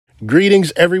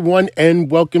Greetings, everyone,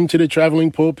 and welcome to the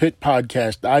Traveling Pulpit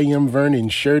Podcast. I am Vernon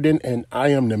Sheridan, and I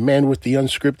am the man with the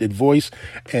unscripted voice,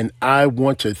 and I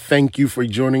want to thank you for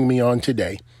joining me on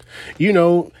today. You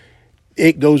know,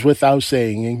 it goes without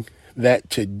saying that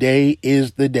today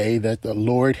is the day that the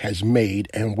Lord has made,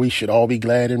 and we should all be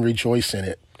glad and rejoice in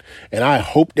it. And I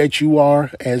hope that you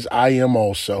are, as I am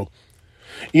also.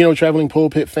 You know, Traveling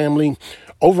Pulpit family,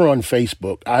 over on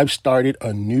Facebook, I've started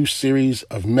a new series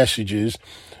of messages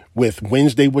with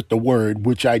Wednesday with the Word,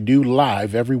 which I do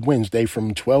live every Wednesday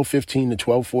from 12:15 to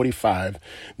 12:45.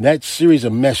 That series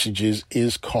of messages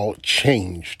is called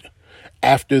Changed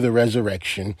After the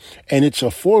Resurrection, and it's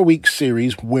a 4-week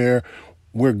series where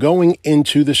we're going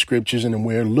into the scriptures and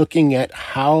we're looking at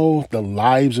how the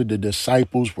lives of the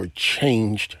disciples were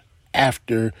changed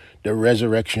after the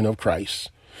resurrection of Christ.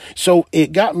 So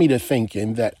it got me to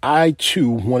thinking that I too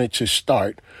wanted to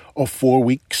start a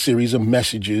 4-week series of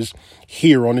messages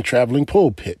here on the Traveling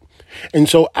Pulpit. And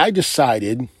so I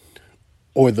decided,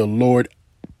 or the Lord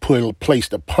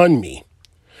placed upon me,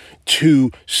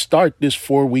 to start this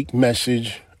 4-week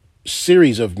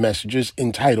series of messages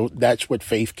entitled That's What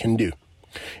Faith Can Do.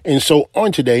 And so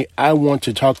on today, I want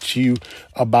to talk to you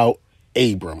about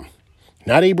Abram.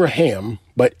 Not Abraham,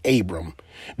 but Abram.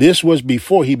 This was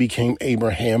before he became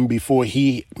Abraham, before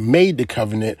he made the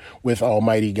covenant with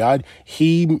Almighty God.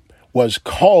 He was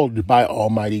called by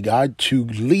Almighty God to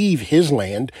leave his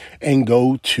land and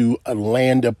go to a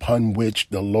land upon which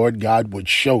the Lord God would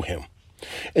show him.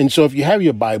 And so if you have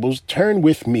your Bibles, turn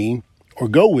with me or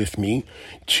go with me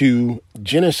to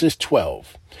Genesis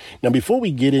 12. Now, before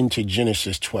we get into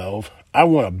Genesis 12, I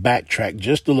want to backtrack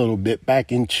just a little bit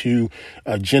back into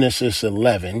Genesis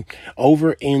 11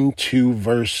 over into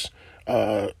verse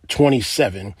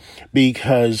 27,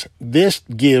 because this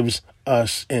gives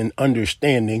us an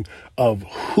understanding of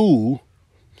who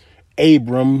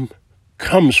Abram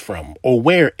comes from, or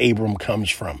where Abram comes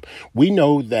from. We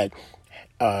know that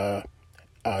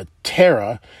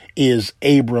Terah is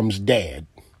Abram's dad.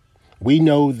 We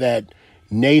know that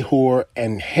Nahor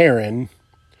and Haran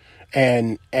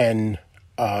and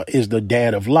is the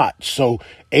dad of Lot. So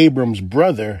Abram's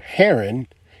brother Haran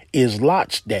is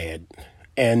Lot's dad,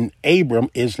 and Abram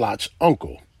is Lot's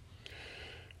uncle.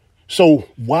 So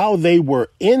while they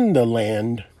were in the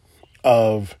land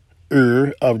of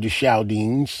Ur of the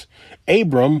Chaldeans,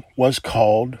 Abram was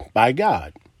called by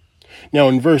God. Now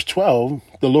in verse 12,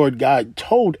 the Lord God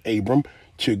told Abram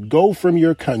to go from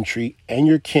your country and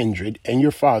your kindred and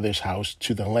your father's house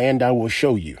to the land I will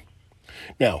show you.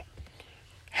 Now,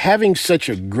 having such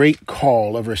a great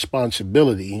call of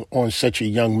responsibility on such a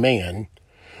young man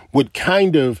would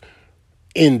kind of,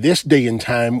 in this day and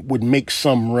time, would make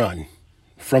some run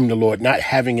from the Lord, not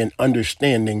having an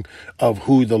understanding of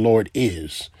who the Lord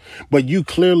is. But you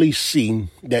clearly see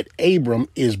that Abram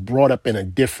is brought up in a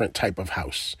different type of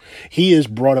house. He is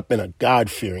brought up in a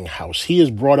God-fearing house. He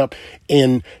is brought up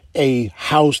in a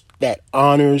house that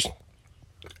honors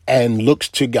and looks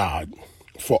to God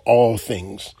for all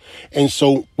things. And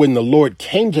so when the Lord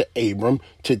came to Abram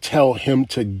to tell him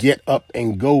to get up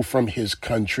and go from his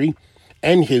country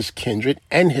and his kindred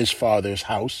and his father's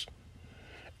house,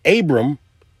 Abram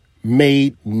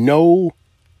made no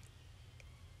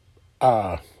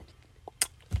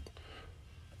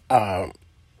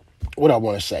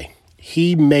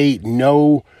he made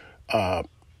no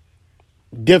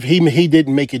he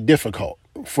didn't make it difficult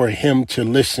for him to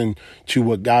listen to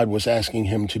what God was asking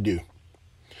him to do.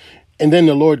 And then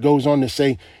the Lord goes on to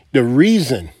say, the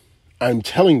reason I'm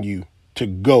telling you to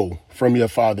go from your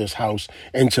father's house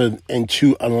and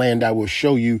to a land I will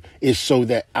show you is so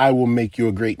that I will make you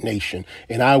a great nation,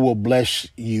 and I will bless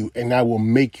you, and I will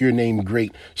make your name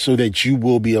great so that you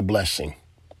will be a blessing.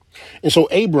 And so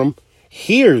Abram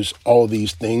hears all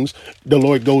these things. The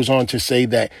Lord goes on to say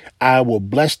that I will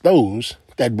bless those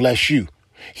that bless you.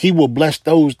 He will bless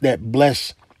those that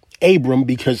bless Abram,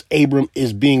 because Abram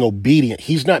is being obedient.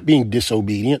 He's not being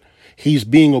disobedient. He's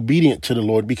being obedient to the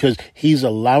Lord because he's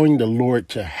allowing the Lord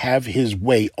to have his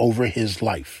way over his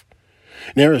life.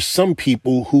 There are some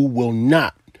people who will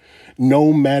not,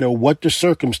 no matter what the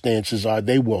circumstances are,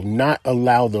 they will not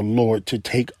allow the Lord to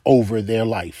take over their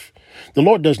life. The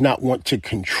Lord does not want to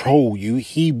control you.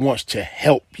 He wants to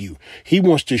help you. He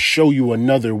wants to show you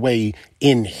another way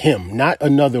in him, not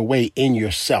another way in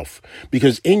yourself.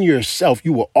 Because in yourself,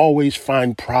 you will always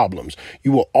find problems.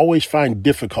 You will always find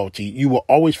difficulty. You will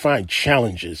always find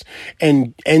challenges.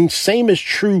 And same is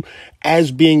true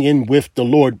as being in with the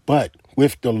Lord, but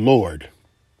with the Lord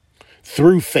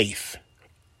through faith.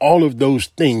 All of those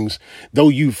things, though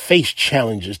you face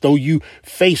challenges, though you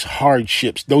face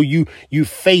hardships, though you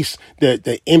face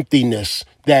the emptiness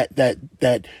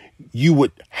that you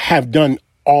would have done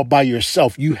all by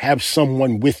yourself. You have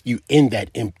someone with you in that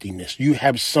emptiness. You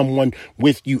have someone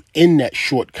with you in that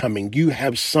shortcoming. You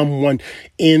have someone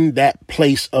in that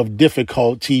place of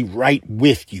difficulty right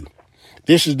with you.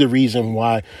 This is the reason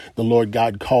why the Lord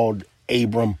God called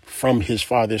Abram from his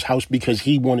father's house, because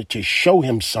he wanted to show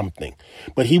him something,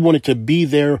 but he wanted to be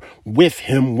there with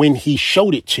him when he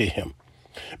showed it to him.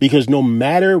 Because no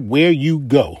matter where you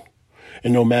go,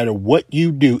 and no matter what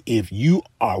you do, if you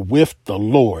are with the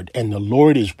Lord and the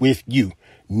Lord is with you,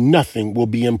 nothing will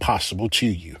be impossible to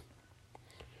you.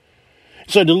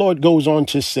 So the Lord goes on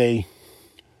to say,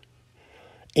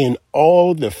 in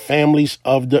all the families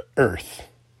of the earth,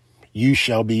 you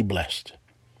shall be blessed.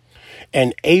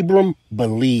 And Abram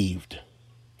believed.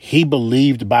 He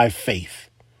believed by faith.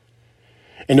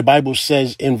 And the Bible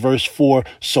says in verse 4,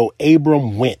 so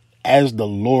Abram went as the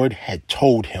Lord had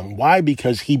told him. Why?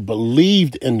 Because he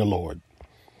believed in the Lord.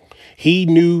 He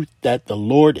knew that the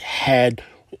Lord had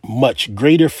much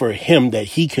greater for him that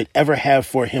he could ever have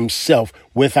for himself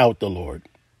without the Lord.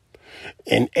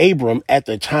 And Abram at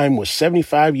the time was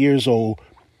 75 years old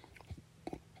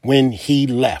when he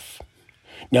left.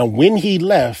 Now, when he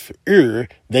left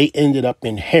they ended up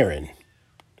in Haran.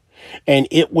 And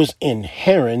it was in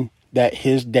Haran that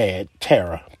his dad,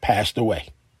 Terah, passed away.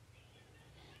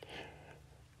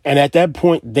 And at that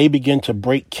point, they began to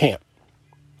break camp.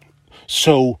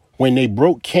 So when they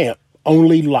broke camp,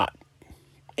 only Lot,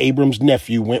 Abram's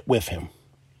nephew, went with him.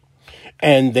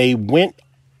 And they went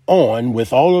on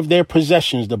with all of their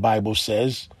possessions, the Bible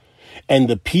says, and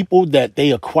the people that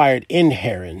they acquired in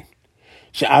Haran.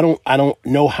 So I don't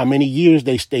know how many years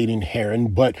they stayed in Haran,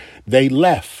 but they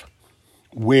left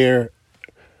where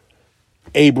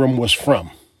Abram was from,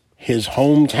 his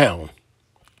hometown,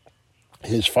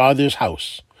 his father's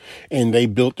house. And they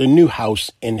built a new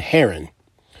house in Haran.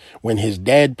 When his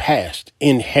dad passed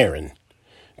in Haran,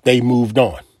 they moved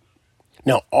on.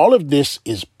 Now, all of this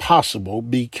is possible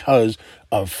because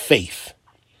of faith.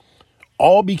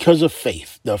 All because of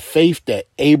faith, the faith that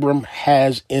Abram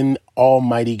has in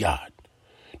Almighty God.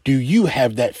 Do you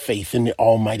have that faith in the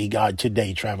Almighty God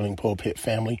today, Traveling Pulpit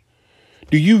family?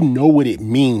 Do you know what it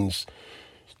means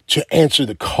to answer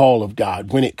the call of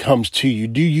God when it comes to you?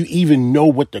 Do you even know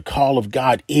what the call of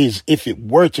God is if it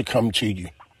were to come to you?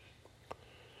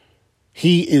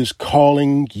 He is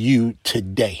calling you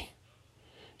today.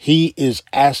 He is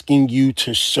asking you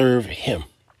to serve him.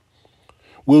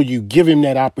 Will you give him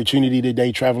that opportunity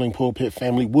today, Traveling Pulpit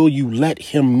family? Will you let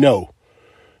him know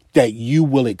that you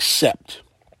will accept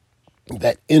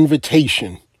that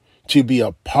invitation to be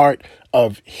a part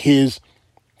of his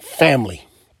family?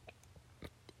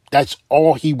 That's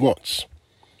all he wants.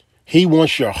 He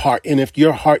wants your heart. And if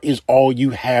your heart is all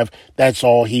you have, that's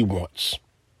all he wants.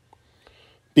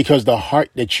 Because the heart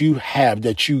that you have,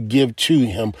 that you give to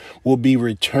him, will be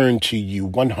returned to you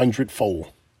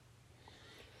 100-fold.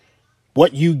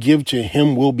 What you give to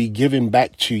him will be given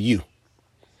back to you.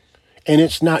 And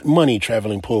it's not money,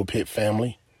 Traveling Pulpit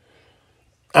family.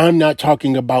 I'm not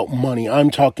talking about money.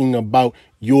 I'm talking about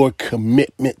your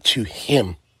commitment to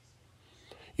him.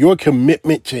 Your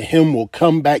commitment to him will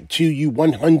come back to you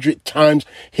 100 times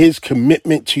his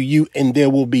commitment to you, and there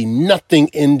will be nothing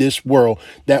in this world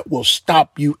that will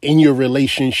stop you in your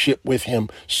relationship with him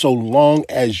so long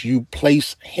as you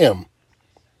place him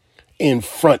in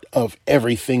front of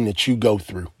everything that you go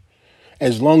through.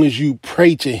 As long as you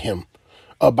pray to him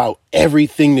about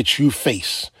everything that you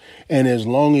face, and as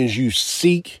long as you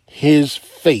seek his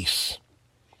face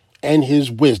and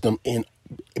his wisdom in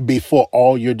before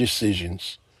all your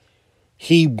decisions.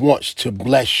 He wants to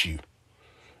bless you.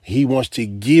 He wants to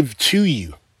give to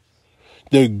you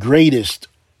the greatest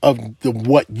of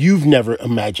what you've never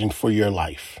imagined for your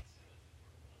life.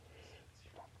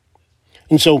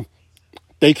 And so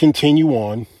they continue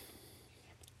on,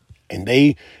 and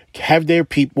they have their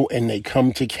people, and they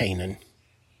come to Canaan.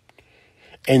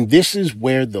 And this is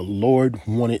where the Lord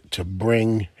wanted to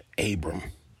bring Abram.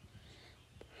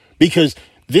 Because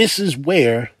this is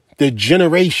where the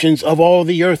generations of all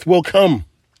the earth will come.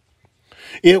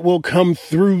 It will come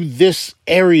through this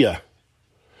area.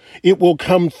 It will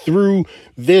come through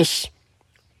this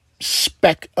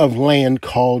speck of land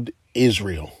called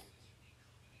Israel.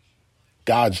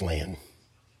 God's land.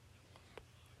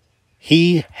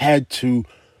 He had to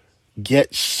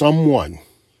get someone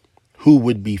who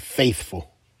would be faithful.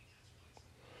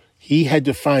 He had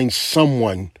to find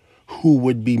someone who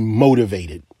would be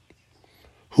motivated,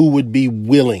 who would be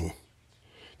willing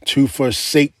to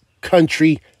forsake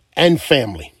country and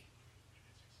family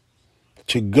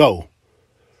to go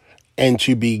and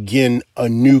to begin a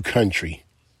new country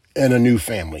and a new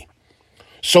family.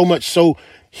 So much so,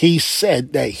 he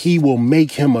said that he will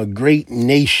make him a great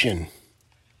nation.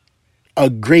 A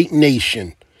great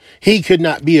nation. He could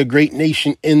not be a great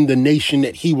nation in the nation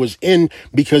that he was in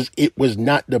because it was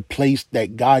not the place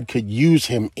that God could use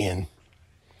him in.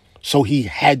 So he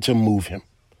had to move him.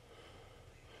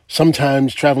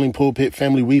 Sometimes, Traveling Pulpit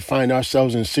family, we find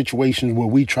ourselves in situations where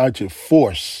we try to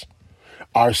force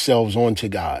ourselves onto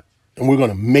God, and we're going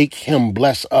to make him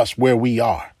bless us where we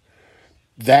are.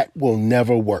 That will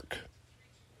never work.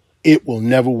 It will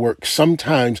never work.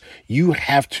 Sometimes you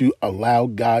have to allow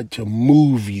God to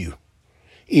move you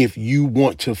if you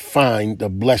want to find the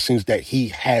blessings that he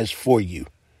has for you.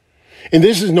 And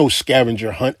this is no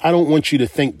scavenger hunt. I don't want you to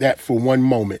think that for one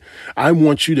moment. I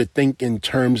want you to think in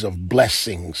terms of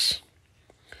blessings.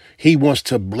 He wants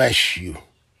to bless you.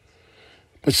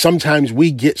 But sometimes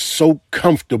we get so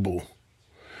comfortable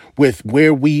with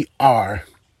where we are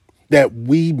that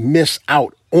we miss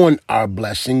out on our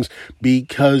blessings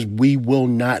because we will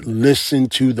not listen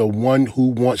to the one who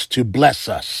wants to bless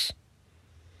us.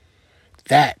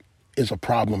 That is a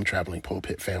problem, Traveling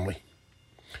Pulpit family.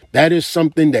 That is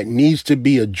something that needs to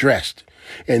be addressed.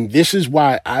 And this is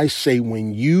why I say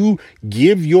when you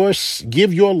give your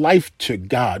life to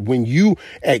God, when you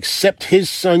accept his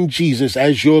son Jesus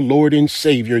as your Lord and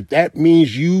Savior, that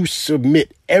means you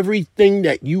submit everything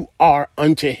that you are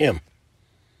unto him.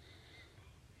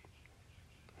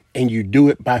 And you do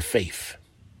it by faith.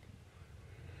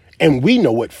 And we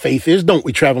know what faith is, don't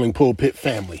we, Traveling Pulpit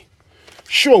family?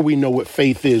 Sure, we know what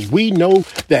faith is. We know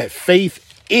that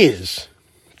faith is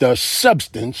the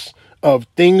substance of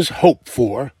things hoped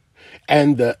for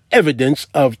and the evidence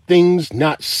of things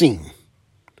not seen.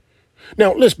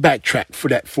 Now, let's backtrack for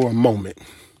that for a moment.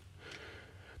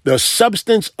 The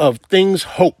substance of things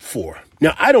hoped for.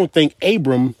 Now, I don't think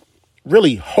Abram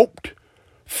really hoped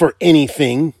for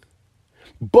anything,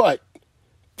 but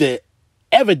the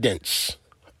evidence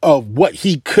of what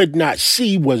he could not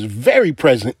see was very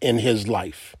present in his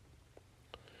life.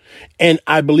 And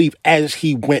I believe as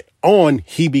he went on,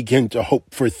 he began to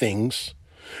hope for things.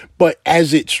 But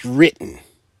as it's written,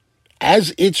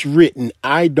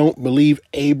 I don't believe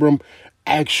Abram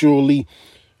actually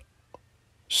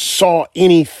saw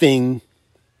anything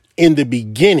in the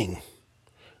beginning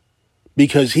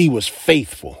because he was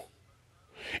faithful.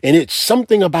 And it's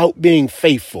something about being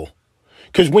faithful.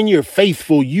 Because when you're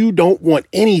faithful, you don't want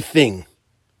anything.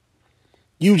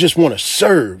 You just want to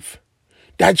serve.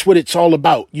 That's what it's all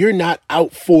about. You're not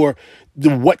out for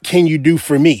the what can you do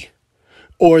for me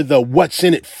or the what's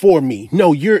in it for me.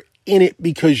 No, you're in it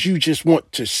because you just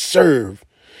want to serve.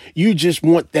 You just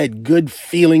want that good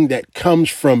feeling that comes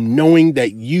from knowing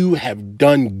that you have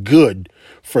done good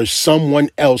for someone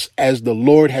else as the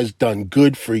Lord has done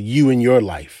good for you in your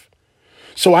life.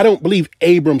 So I don't believe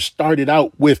Abram started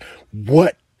out with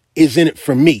what is in it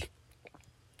for me.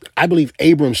 I believe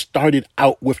Abram started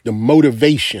out with the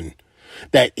motivation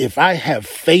that if I have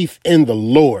faith in the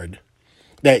Lord,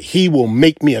 that he will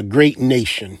make me a great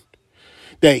nation,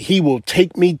 that he will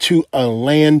take me to a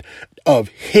land of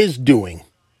his doing,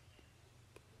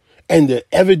 and the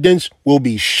evidence will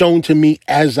be shown to me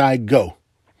as I go.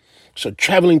 So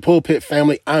Traveling Pulpit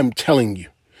family, I'm telling you,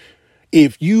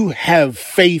 if you have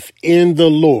faith in the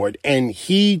Lord and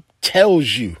he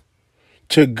tells you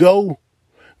to go,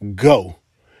 go,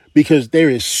 because there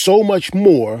is so much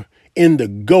more in the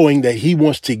going that he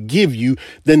wants to give you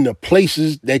than the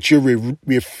places that you're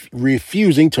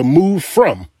refusing to move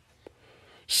from.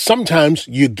 Sometimes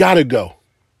you gotta go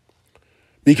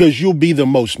because you'll be the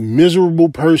most miserable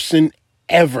person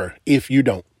ever if you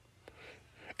don't.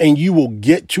 And you will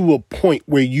get to a point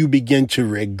where you begin to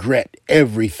regret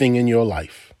everything in your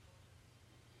life.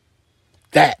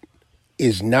 That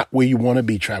is not where you want to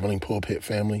be, Traveling Pulpit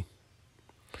family.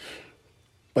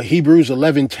 But Hebrews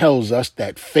 11 tells us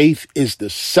that faith is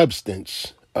the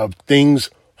substance of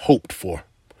things hoped for.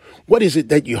 What is it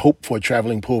that you hope for,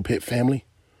 Traveling Pulpit family?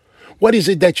 What is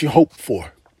it that you hope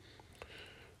for?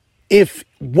 If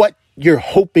what you're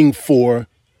hoping for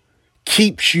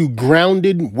keeps you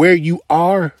grounded where you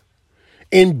are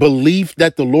in belief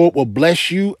that the Lord will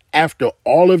bless you after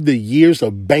all of the years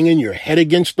of banging your head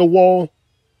against the wall,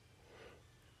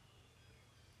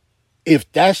 if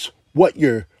that's what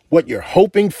you're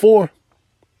hoping for,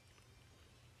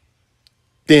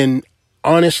 then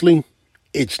honestly,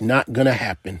 it's not going to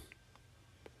happen.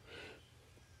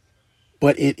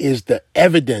 But it is the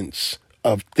evidence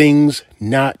of things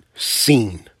not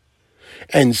seen.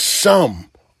 And some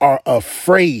are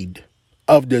afraid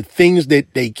of the things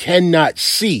that they cannot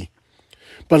see.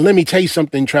 But let me tell you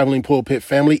something, Traveling Pulpit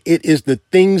family. It is the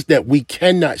things that we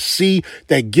cannot see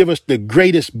that give us the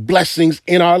greatest blessings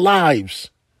in our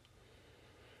lives.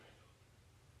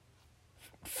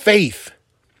 faith.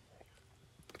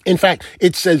 In fact,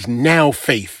 it says now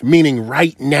faith, meaning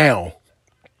right now.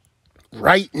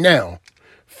 Right now,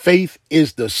 faith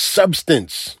is the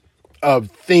substance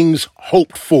of things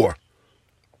hoped for.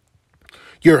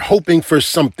 You're hoping for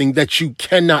something that you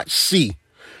cannot see,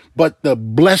 but the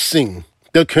blessing,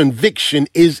 the conviction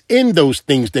is in those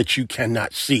things that you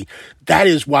cannot see. That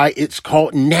is why it's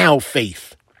called now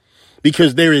faith,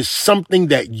 because there is something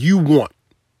that you want.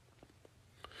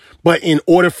 But in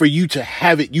order for you to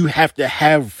have it, you have to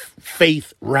have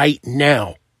faith right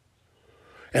now.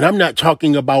 And I'm not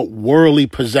talking about worldly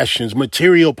possessions,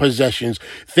 material possessions,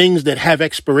 things that have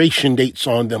expiration dates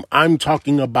on them. I'm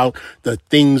talking about the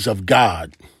things of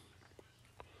God.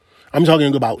 I'm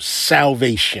talking about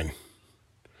salvation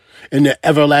and the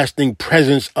everlasting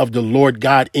presence of the Lord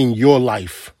God in your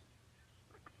life.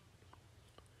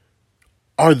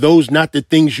 Are those not the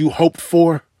things you hoped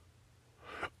for?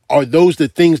 Are those the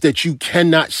things that you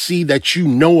cannot see that you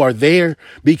know are there?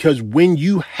 Because when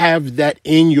you have that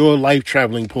in your life,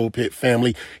 Traveling Pulpit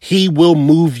family, he will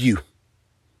move you.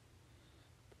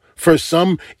 For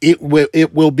some, it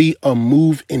will be a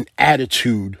move in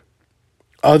attitude.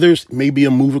 Others, maybe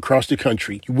a move across the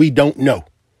country. We don't know.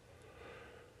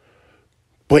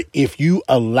 But if you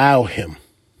allow him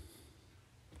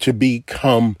to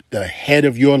become the head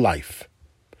of your life,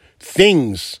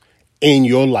 things in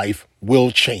your life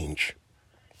will change.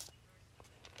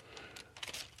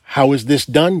 How is this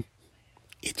done?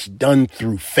 It's done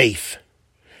through faith.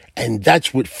 And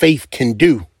that's what faith can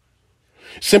do.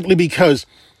 Simply because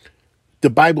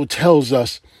the Bible tells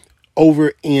us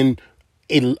over in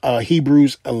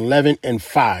Hebrews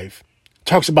 11:5,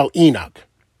 talks about Enoch,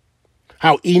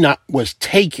 how Enoch was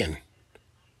taken.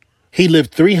 He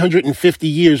lived 350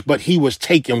 years, but he was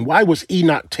taken. Why was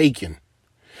Enoch taken?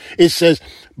 It says,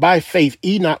 by faith,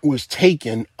 Enoch was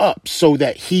taken up so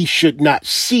that he should not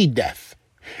see death.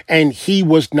 And he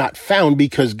was not found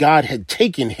because God had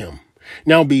taken him.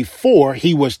 Now, before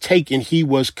he was taken, he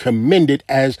was commended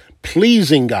as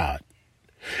pleasing God.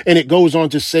 And it goes on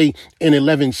to say in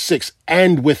 11:6,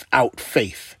 and without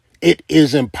faith, it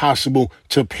is impossible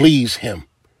to please him.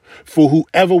 For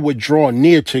whoever would draw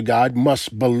near to God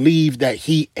must believe that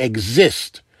he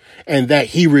exists and that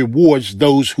he rewards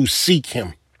those who seek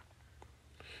him.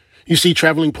 You see,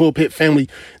 Traveling Pulpit family,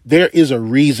 there is a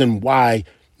reason why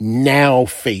now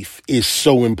faith is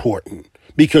so important,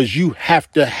 because you have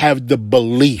to have the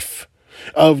belief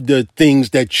of the things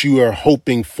that you are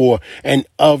hoping for and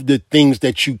of the things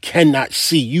that you cannot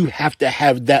see. You have to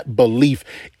have that belief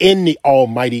in the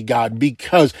Almighty God,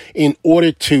 because in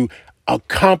order to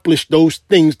accomplish those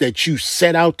things that you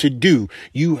set out to do,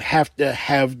 you have to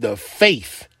have the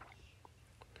faith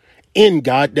in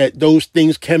God that those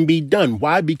things can be done.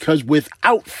 Why? Because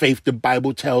without faith, the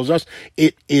Bible tells us,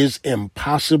 it is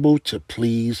impossible to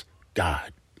please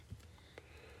God.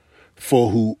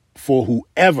 For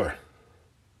whoever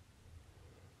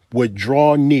would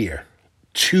draw near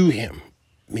to him,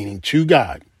 meaning to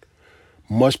God,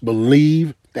 must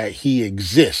believe that he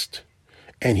exists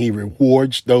and he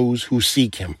rewards those who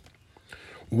seek him.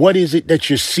 What is it that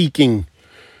you're seeking?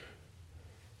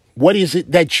 What is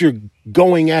it that you're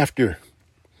going after?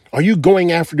 Are you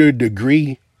going after a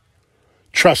degree?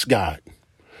 Trust God.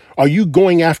 Are you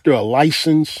going after a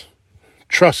license?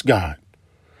 Trust God.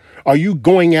 Are you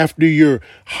going after your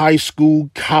high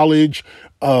school, college,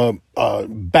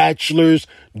 bachelor's,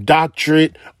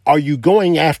 doctorate? Are you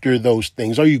going after those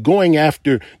things? Are you going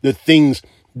after the things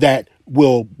that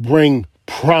will bring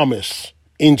promise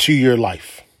into your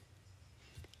life?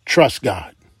 Trust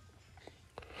God.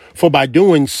 For by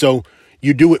doing so,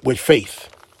 you do it with faith.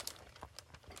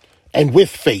 And with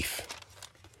faith,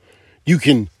 you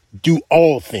can do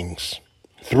all things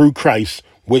through Christ,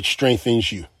 which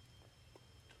strengthens you.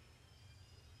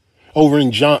 Over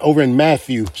in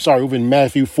Matthew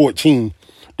 14,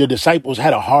 the disciples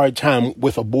had a hard time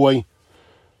with a boy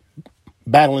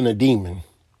battling a demon.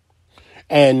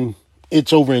 And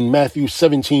it's over in Matthew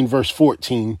 17, verse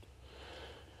 14.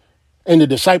 And the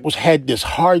disciples had this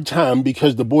hard time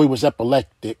because the boy was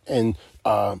epileptic and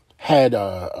had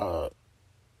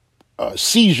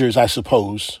seizures, I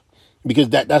suppose, because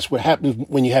that's what happens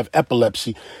when you have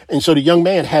epilepsy. And so the young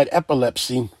man had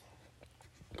epilepsy,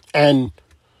 and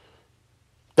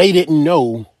they didn't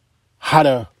know how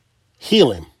to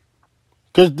heal him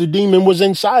because the demon was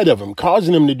inside of him,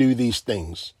 causing him to do these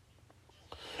things.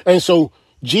 And so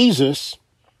Jesus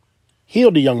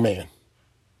healed the young man,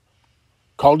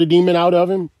 called the demon out of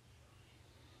him,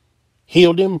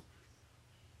 healed him,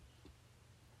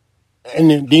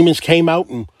 and the demons came out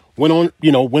and went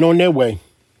on their way.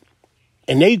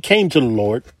 And they came to the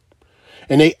Lord,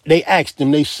 And they asked him,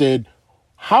 they said,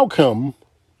 how come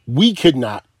we could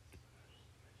not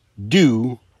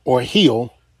do or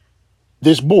heal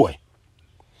this boy?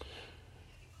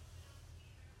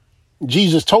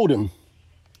 Jesus told him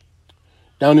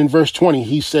down in verse 20,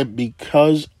 he said,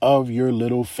 because of your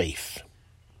little faith.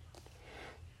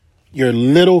 Your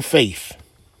little faith,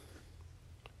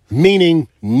 meaning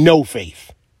no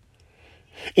faith.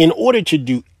 In order to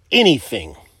do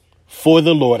anything for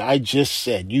the Lord, I just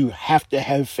said, you have to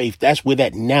have faith. That's where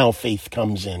that now faith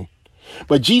comes in.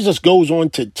 But Jesus goes on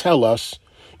to tell us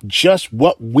just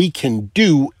what we can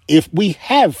do if we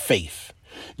have faith.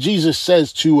 Jesus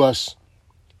says to us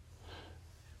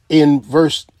in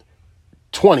verse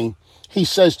 20, he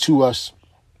says to us,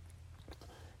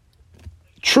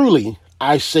 truly,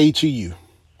 I say to you,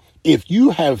 if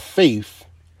you have faith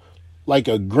like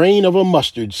a grain of a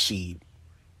mustard seed,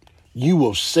 you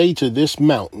will say to this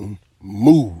mountain,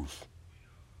 move.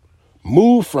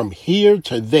 Move from here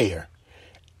to there,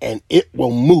 and it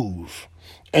will move.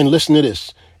 And listen to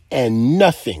this, and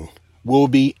nothing will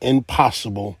be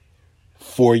impossible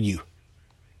for you.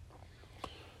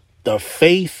 The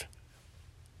faith,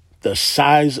 the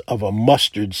size of a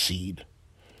mustard seed.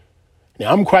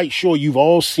 Now, I'm quite sure you've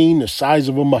all seen the size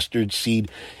of a mustard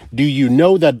seed. Do you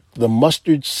know that the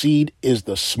mustard seed is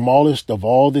the smallest of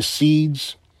all the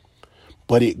seeds,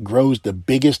 but it grows the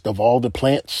biggest of all the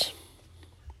plants?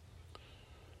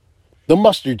 The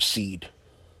mustard seed.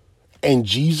 And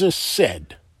Jesus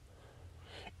said,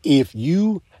 if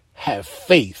you have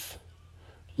faith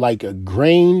like a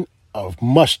grain of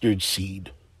mustard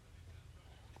seed,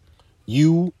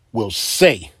 you will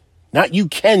say, not you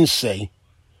can say,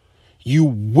 you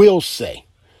will say,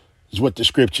 is what the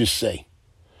scriptures say.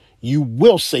 You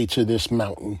will say to this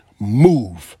mountain,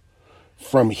 move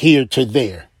from here to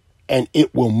there, and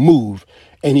it will move.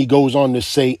 And he goes on to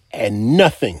say, and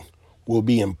nothing will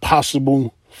be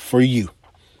impossible for you.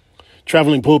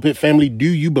 Traveling Pulpit family, do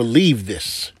you believe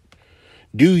this?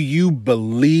 Do you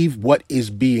believe what is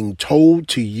being told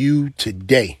to you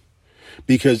today?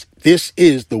 Because this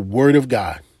is the word of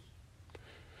God.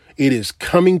 It is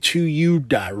coming to you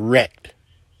direct.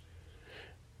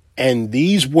 And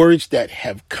these words that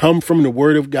have come from the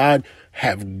word of God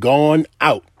have gone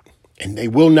out, and they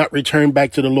will not return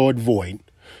back to the Lord void.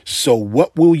 So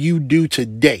what will you do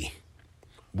today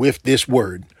with this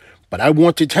word? But I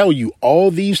want to tell you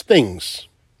all these things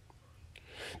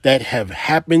that have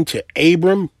happened to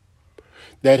Abram,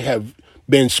 that have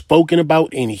been spoken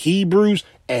about in Hebrews,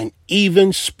 and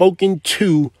even spoken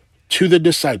to the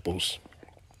disciples.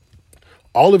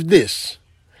 All of this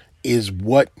is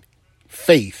what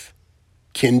faith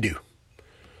can do.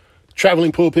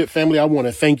 Traveling Pulpit family, I want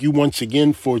to thank you once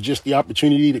again for just the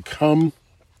opportunity to come,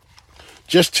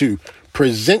 just to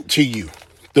present to you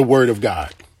the word of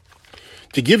God,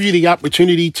 to give you the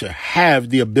opportunity to have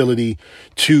the ability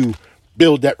to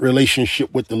build that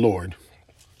relationship with the Lord.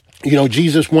 You know,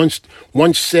 Jesus once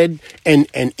said, and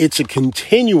it's a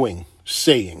continuing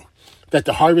saying, that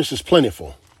the harvest is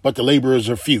plentiful, but the laborers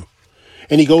are few.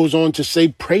 And he goes on to say,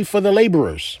 pray for the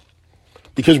laborers,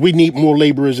 because we need more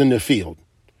laborers in the field.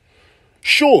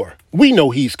 Sure, we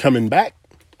know he's coming back.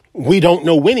 We don't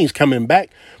know when he's coming back,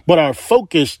 but our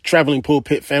focus, Traveling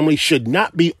Pulpit family, should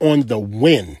not be on the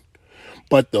when,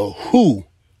 but the who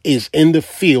is in the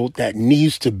field that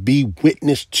needs to be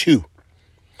witnessed to.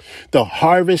 The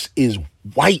harvest is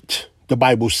white, the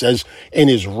Bible says, and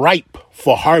is ripe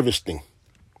for harvesting,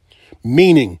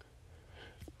 meaning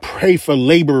pray for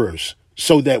laborers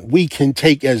so that we can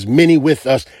take as many with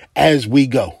us as we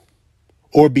go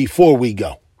or before we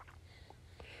go.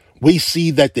 We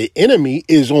see that the enemy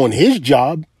is on his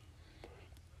job,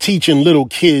 teaching little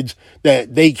kids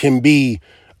that they can be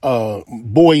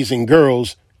boys and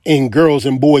girls in girls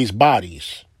and boys'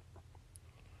 bodies,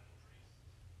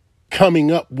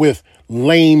 coming up with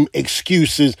lame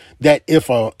excuses that if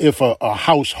a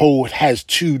household has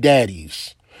two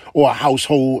daddies or a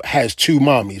household has two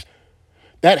mommies,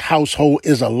 that household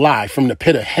is a lie from the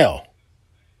pit of hell.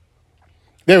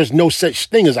 There is no such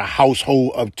thing as a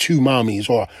household of two mommies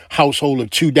or a household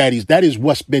of two daddies. That is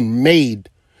what's been made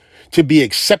to be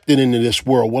accepted into this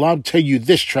world. Well, I'll tell you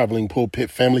this, Traveling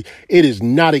Pulpit family, it is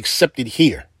not accepted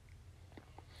here.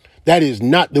 That is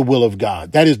not the will of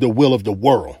God. That is the will of the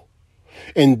world.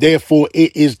 And therefore,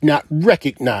 it is not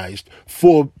recognized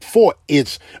for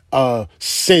its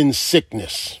sin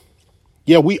sickness.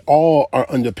 Yeah, we all are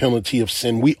under penalty of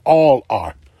sin. We all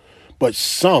are. But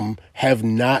some have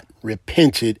not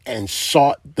repented and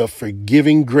sought the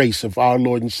forgiving grace of our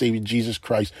Lord and Savior Jesus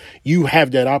Christ. You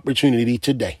have that opportunity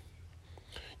today.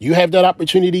 You have that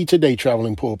opportunity today,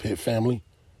 Traveling Pulpit family.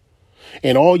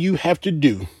 And all you have to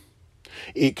do,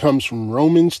 it comes from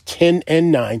Romans 10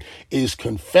 and 9, is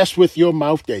confess with your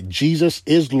mouth that Jesus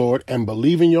is Lord and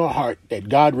believe in your heart that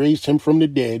God raised him from the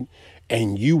dead,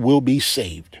 and you will be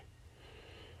saved.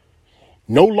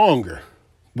 No longer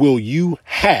will you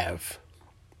have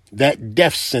that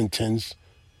death sentence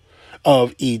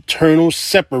of eternal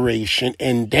separation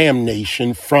and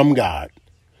damnation from God,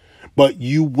 but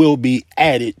you will be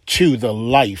added to the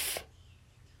life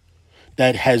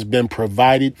that has been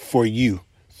provided for you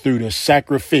through the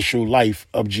sacrificial life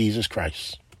of Jesus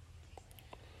Christ.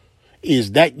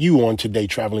 Is that you on today,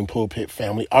 Traveling Pulpit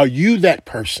family? Are you that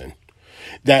person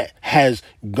that has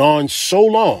gone so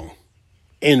long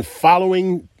in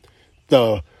following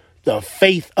the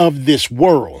faith of this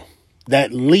world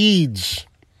that leads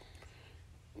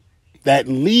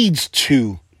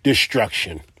to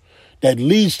destruction, that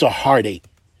leads to heartache,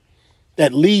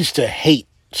 that leads to hate,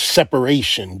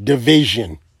 separation,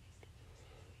 division,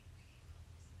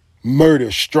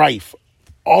 murder, strife,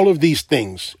 all of these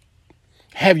things?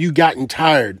 Have you gotten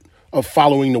tired of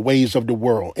following the ways of the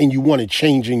world and you want to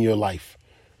change in your life?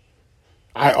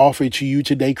 I offer to you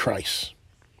today Christ.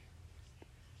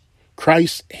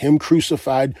 Christ, him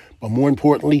crucified, but more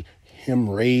importantly, him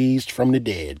raised from the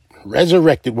dead,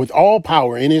 resurrected with all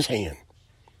power in his hand,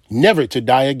 never to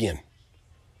die again.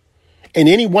 And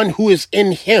anyone who is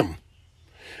in him,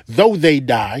 though they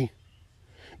die,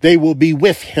 they will be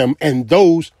with him, and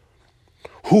those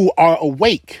who are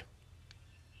awake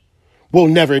will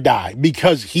never die,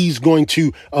 because he's going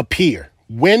to appear.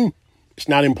 When? It's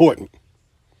not important.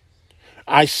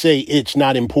 I say it's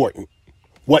not important.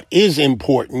 What is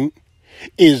important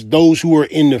is those who are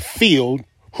in the field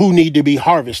who need to be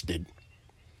harvested.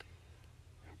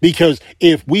 Because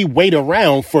if we wait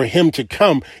around for him to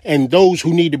come and those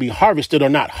who need to be harvested are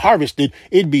not harvested,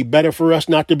 it'd be better for us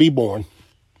not to be born.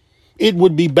 It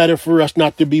would be better for us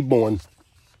not to be born,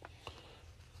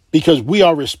 because we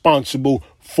are responsible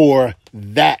for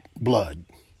that blood.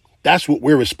 That's what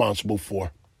we're responsible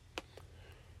for.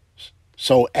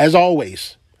 So as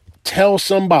always, tell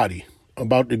somebody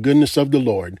about the goodness of the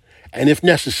Lord, and if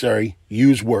necessary,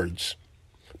 use words.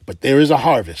 But there is a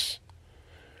harvest.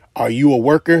 Are you a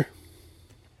worker,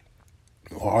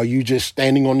 or are you just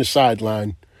standing on the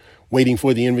sideline waiting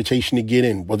for the invitation to get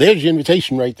in? Well, there's your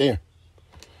invitation right there.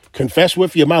 Confess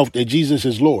with your mouth that Jesus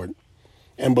is Lord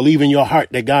and believe in your heart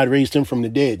that God raised him from the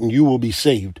dead, and you will be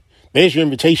saved. There's your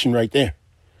invitation right there.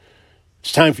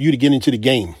 It's time for you to get into the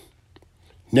game.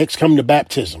 Next come the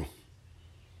baptism.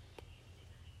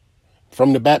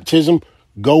 From the baptism,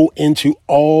 go into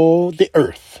all the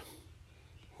earth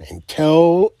and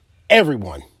tell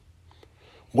everyone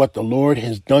what the Lord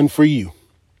has done for you,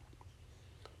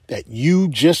 that you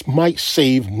just might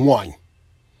save one,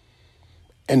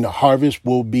 and the harvest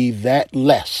will be that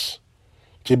less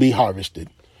to be harvested.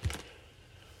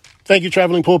 Thank you,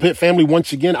 Traveling Pulpit family.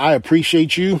 Once again, I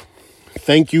appreciate you.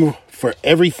 Thank you for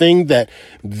everything that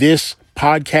this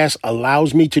podcast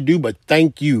allows me to do, but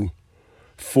thank you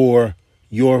for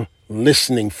your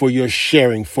listening, for your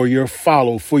sharing, for your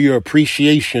follow, for your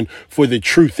appreciation for the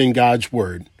truth in God's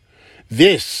word.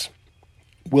 This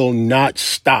will not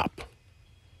stop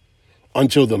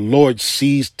until the Lord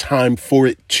sees time for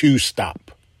it to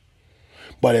stop.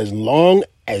 But as long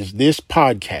as this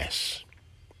podcast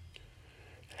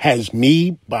has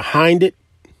me behind it,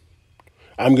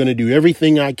 I'm going to do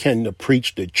everything I can to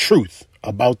preach the truth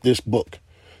about this book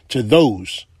to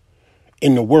those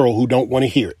in the world who don't want to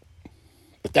hear it.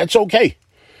 But that's okay.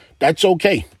 That's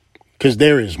okay. Because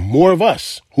there is more of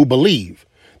us who believe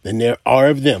than there are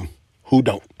of them who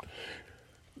don't.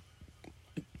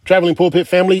 Traveling Pulpit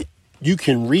family, you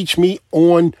can reach me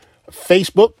on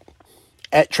Facebook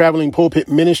at Traveling Pulpit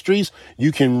Ministries.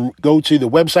 You can go to the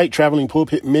website,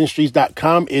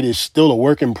 travelingpulpitministries.com. It is still a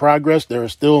work in progress. There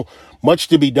is still much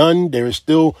to be done. There is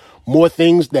still more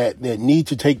things that need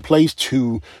to take place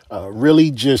to really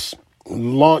just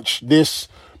launch this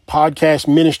podcast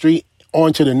ministry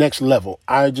onto the next level.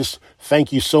 I just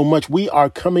thank you so much. We are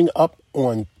coming up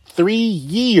on 3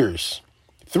 years.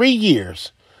 3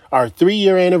 years. Our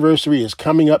 3-year anniversary is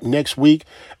coming up next week,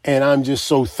 and I'm just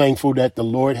so thankful that the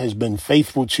Lord has been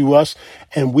faithful to us,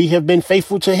 and we have been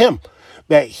faithful to him,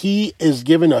 that he is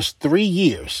giving us 3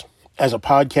 years as a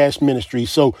podcast ministry.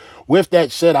 So with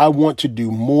that said, I want to do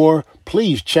more.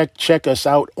 Please check us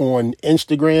out on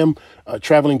Instagram,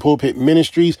 Traveling Pulpit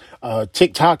Ministries,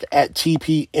 TikTok at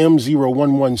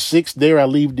TPM0116. There I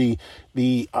leave the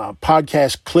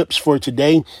podcast clips for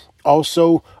today.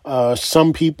 Also,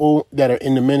 some people that are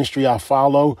in the ministry I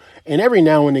follow, and every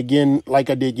now and again, like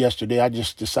I did yesterday, I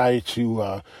just decided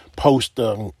to post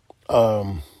a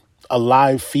a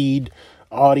live feed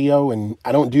audio, and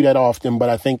I don't do that often, but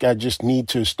I think I just need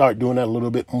to start doing that a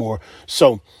little bit more.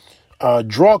 So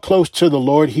draw close to the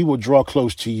Lord. He will draw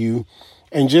close to you,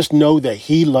 and just know that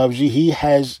he loves you. He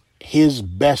has his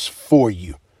best for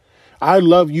you. I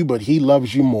love you, but he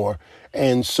loves you more.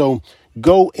 And so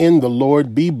go in the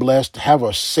Lord, be blessed, have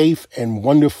a safe and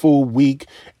wonderful week.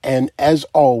 And as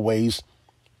always,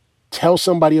 tell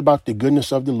somebody about the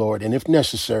goodness of the Lord. And if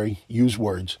necessary, use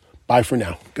words. Bye for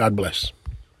now. God bless.